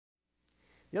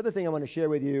The other thing I want to share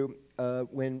with you,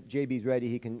 when JB's ready,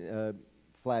 he can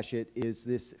flash it, is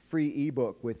this free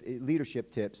ebook with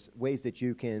leadership tips, ways that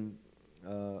you can,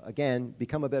 again,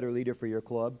 become a better leader for your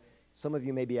club. Some of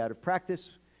you may be out of practice.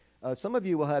 Some of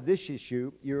you will have this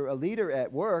issue. You're a leader at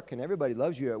work, and everybody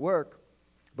loves you at work,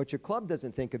 but your club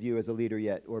doesn't think of you as a leader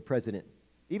yet or president.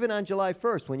 Even on July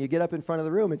 1st, when you get up in front of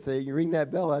the room and say, you ring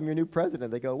that bell, I'm your new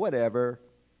president, they go, whatever.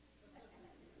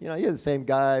 You know, you're the same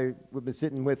guy we've been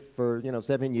sitting with for,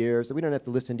 7 years, so we don't have to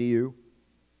listen to you.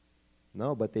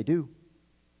 No, but they do.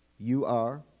 You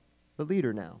are the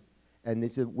leader now. And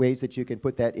these are ways that you can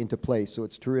put that into place, so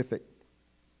it's terrific.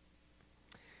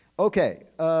 Okay,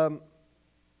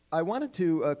 I wanted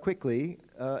to quickly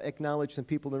acknowledge some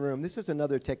people in the room. This is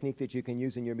another technique that you can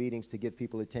use in your meetings to give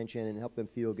people attention and help them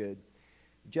feel good.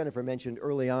 Jennifer mentioned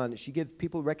early on, she gives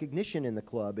people recognition in the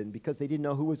club, and because they didn't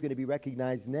know who was going to be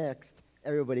recognized next,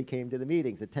 everybody came to the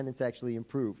meetings. Attendance actually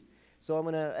improved. So I'm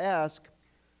going to ask,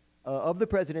 of the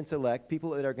presidents-elect,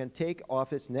 people that are going to take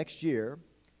office next year,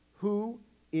 who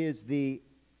is the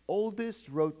oldest,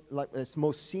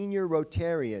 most senior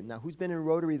Rotarian? Now, who's been in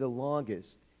Rotary the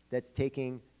longest that's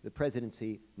taking the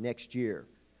presidency next year?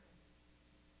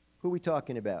 Who are we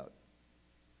talking about?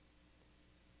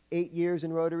 8 years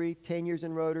in Rotary, 10 years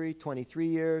in Rotary, 23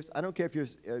 years. I don't care if you're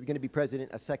going to be president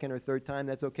a second or third time,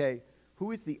 that's okay.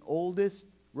 Who is the oldest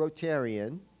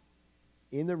Rotarian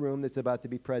in the room that's about to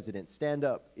be president? Stand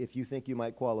up if you think you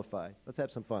might qualify. Let's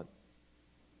have some fun.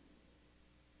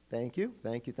 Thank you,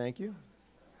 thank you, thank you.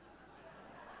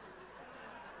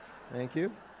 Thank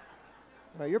you.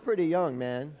 Well, you're pretty young,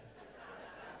 man.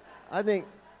 I think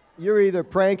you're either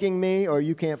pranking me or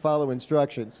you can't follow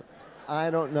instructions. I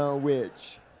don't know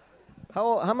which.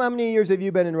 How many years have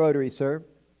you been in Rotary, sir?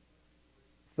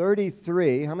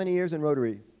 33. How many years in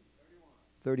Rotary?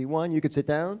 31. You could sit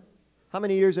down. How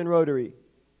many years in Rotary?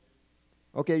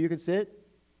 Okay, you can sit.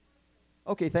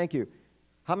 Okay, thank you.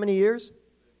 How many years?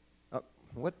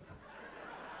 What?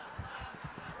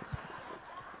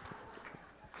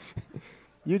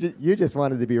 You just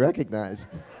wanted to be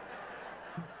recognized.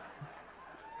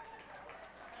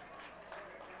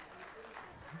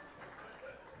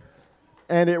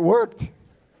 And it worked.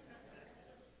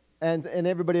 And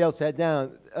everybody else sat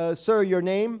down. Sir, your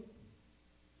name?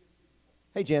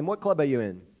 Hey, Jim, what club are you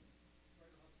in?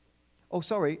 Oh,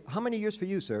 sorry. How many years for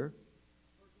you, sir?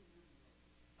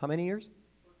 How many years?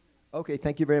 Okay,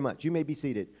 thank you very much. You may be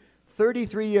seated.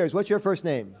 33 years. What's your first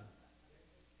name?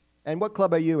 And what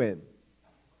club are you in?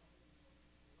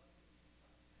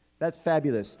 That's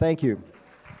fabulous. Thank you.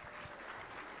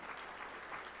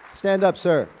 Stand up,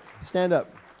 sir. Stand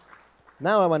up.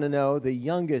 Now I want to know the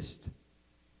youngest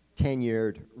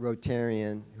tenured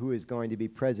Rotarian who is going to be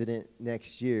president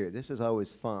next year. This is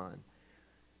always fun.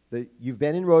 You've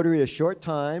been in Rotary a short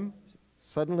time.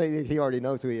 Suddenly, he already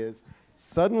knows who he is.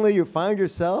 Suddenly you find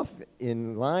yourself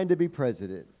in line to be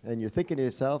president. And you're thinking to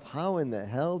yourself, how in the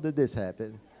hell did this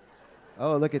happen?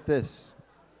 Oh, look at this.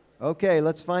 Okay,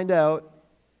 let's find out.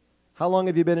 How long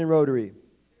have you been in Rotary?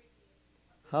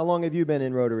 How long have you been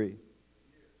in Rotary?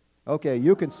 Okay,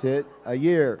 you can sit. A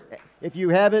year. If you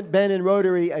haven't been in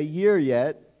Rotary a year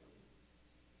yet,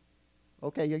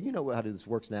 okay, you know how this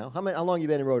works now. How long have you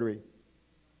been in Rotary?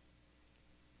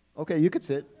 Okay, you could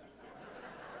sit.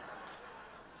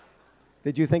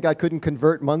 Did you think I couldn't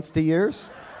convert months to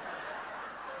years?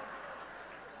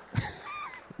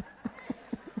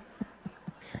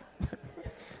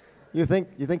 You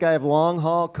think I have long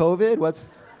haul COVID?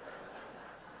 What's...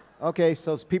 Okay,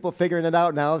 so people figuring it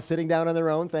out now, sitting down on their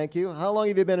own, thank you. How long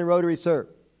have you been in Rotary, sir?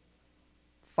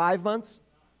 5 months?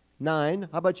 9.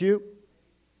 How about you?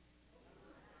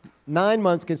 9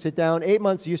 months can sit down. 8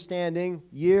 months you're standing.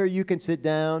 Year you can sit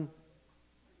down.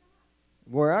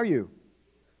 Where are you?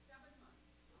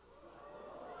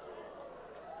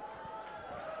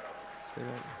 7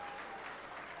 months.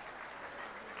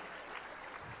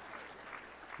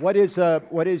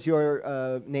 What is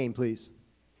your name, please?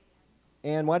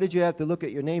 And why did you have to look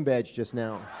at your name badge just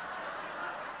now?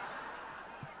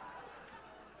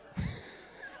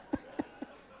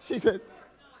 She says,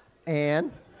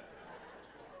 Ann.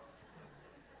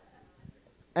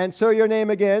 And sir, your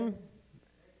name again?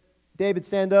 David,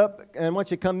 stand up. And I want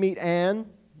you to come meet Ann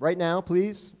right now,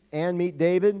 please. Ann, meet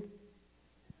David.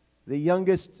 The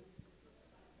youngest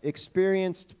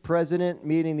experienced president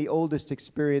meeting the oldest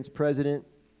experienced president.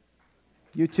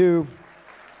 You two.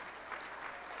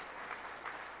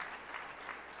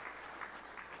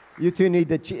 You two need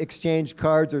to exchange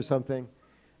cards or something.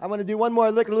 I want to do one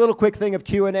more little quick thing of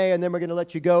Q&A, and then we're going to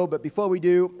let you go. But before we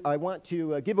do, I want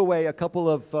to give away a couple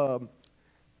of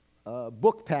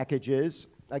book packages.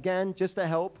 Again, just to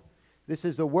help. This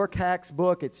is the Work Hacks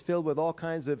book. It's filled with all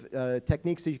kinds of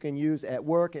techniques that you can use at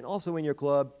work and also in your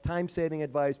club, time-saving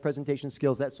advice, presentation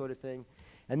skills, that sort of thing.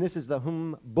 And this is the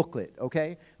booklet,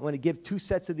 okay? I want to give 2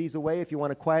 sets of these away if you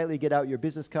want to quietly get out your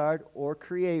business card or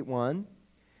create one.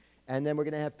 And then we're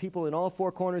going to have people in all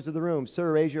 4 corners of the room.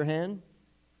 Sir, raise your hand.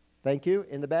 Thank you.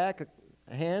 In the back,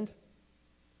 a hand.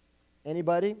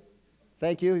 Anybody?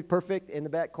 Thank you. Perfect. In the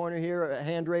back corner here, a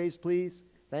hand raised, please.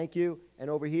 Thank you. And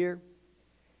over here.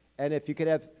 And if you could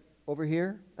have over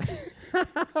here,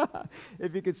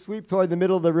 if you could sweep toward the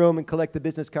middle of the room and collect the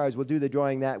business cards, we'll do the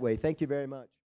drawing that way. Thank you very much.